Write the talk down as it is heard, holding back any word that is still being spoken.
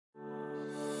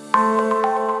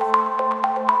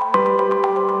Well,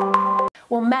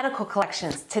 medical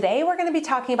collections. Today we're going to be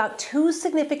talking about two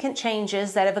significant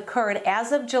changes that have occurred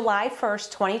as of July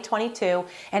 1st, 2022,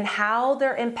 and how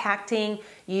they're impacting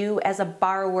you as a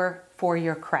borrower for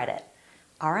your credit.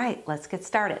 All right, let's get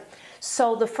started.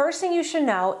 So the first thing you should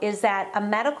know is that a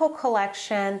medical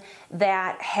collection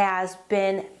that has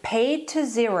been paid to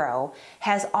zero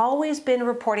has always been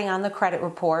reporting on the credit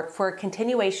report for a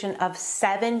continuation of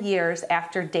 7 years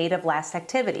after date of last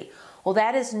activity. Well,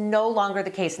 that is no longer the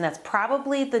case, and that's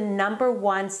probably the number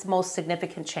one most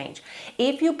significant change.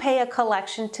 If you pay a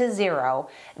collection to zero,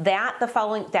 that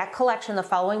collection the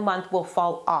following month will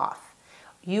fall off.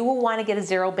 You will want to get a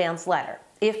zero balance letter.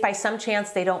 If by some chance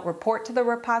they don't report to the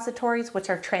repositories, which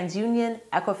are TransUnion,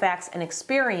 Equifax, and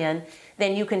Experian,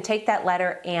 then you can take that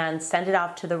letter and send it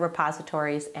off to the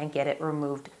repositories and get it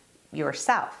removed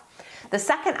yourself. The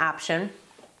second option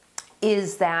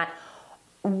is that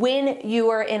when you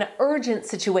are in an urgent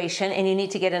situation and you need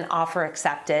to get an offer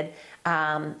accepted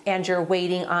and you're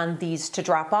waiting on these to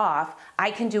drop off,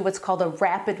 I can do what's called a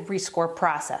rapid rescore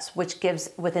process, which gives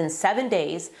within 7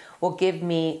 days will give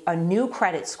me a new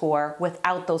credit score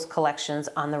without those collections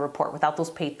on the report, without those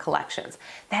paid collections.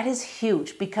 That is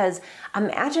huge because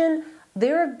imagine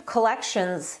there are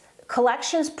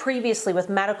Collections previously with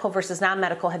medical versus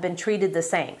non-medical have been treated the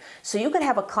same. So you could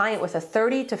have a client with a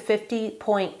 30 to 50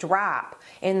 point drop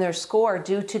in their score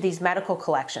due to these medical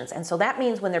collections. And so that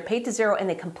means when they're paid to zero and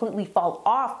they completely fall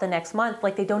off the next month,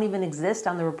 like they don't even exist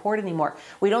on the report anymore.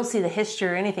 We don't see the history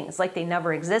or anything. It's like they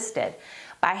never existed.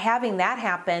 By having that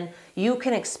happen, you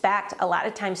can expect a lot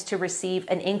of times to receive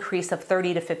an increase of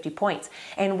 30 to 50 points.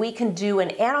 And we can do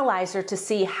an analyzer to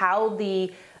see how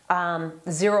the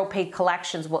zero paid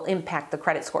collections will impact the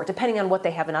credit score, depending on what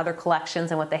they have in other collections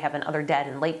and what they have in other debt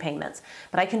and late payments.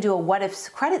 But I can do a what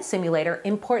if credit simulator,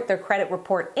 import their credit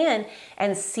report in,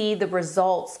 and see the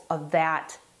results of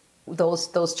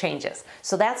those changes.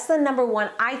 So that's the number one,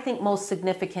 I think, most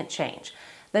significant change.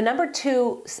 The number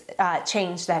two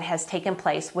change that has taken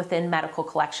place within medical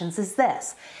collections is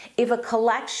this. If a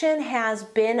collection has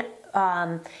been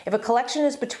if a collection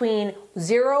is between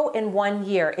 0 and 1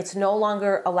 year, it's no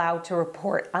longer allowed to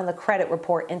report on the credit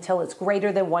report until it's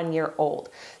greater than 1 year old.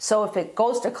 So if it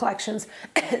goes to collections,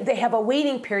 they have a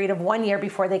waiting period of 1 year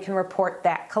before they can report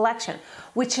that collection,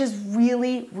 which is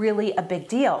really, really a big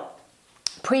deal.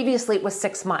 Previously, it was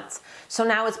 6 months. So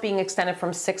now it's being extended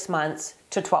from 6 months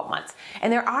to 12 months.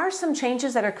 And there are some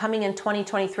changes that are coming in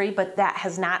 2023, but that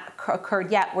has not occurred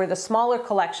yet, where the smaller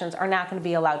collections are not going to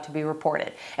be allowed to be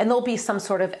reported. And there'll be some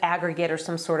sort of aggregate or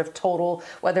some sort of total,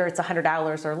 whether it's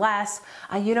 $100 or less.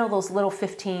 You know, those little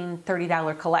 $15,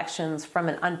 $30 collections from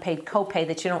an unpaid copay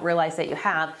that you don't realize that you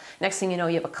have. Next thing you know,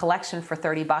 you have a collection for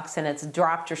 30 bucks and it's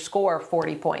dropped your score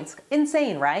 40 points.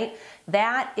 Insane, right?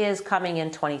 That is coming in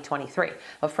 2023.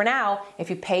 But for now, if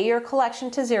you pay your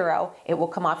collection to zero, it will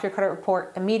come off your credit report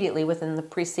immediately within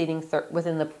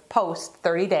the post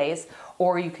 30 days,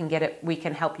 or you can get it, we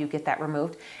can help you get that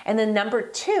removed. And then number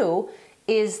two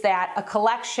is that a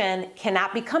collection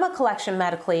cannot become a collection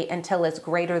medically until it's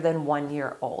greater than 1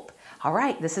 year old. All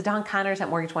right, this is Dawn Connors at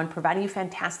Mortgage One, providing you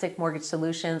fantastic mortgage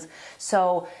solutions.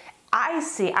 So I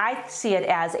see it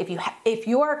as if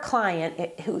you're a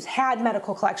client who's had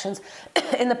medical collections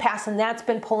in the past and that's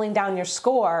been pulling down your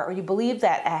score, or you believe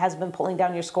that it has been pulling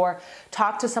down your score,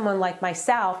 talk to someone like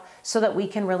myself so that we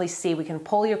can really see. We can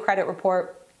pull your credit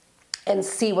report and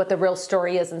see what the real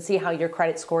story is and see how your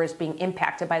credit score is being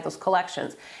impacted by those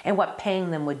collections and what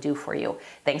paying them would do for you.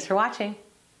 Thanks for watching.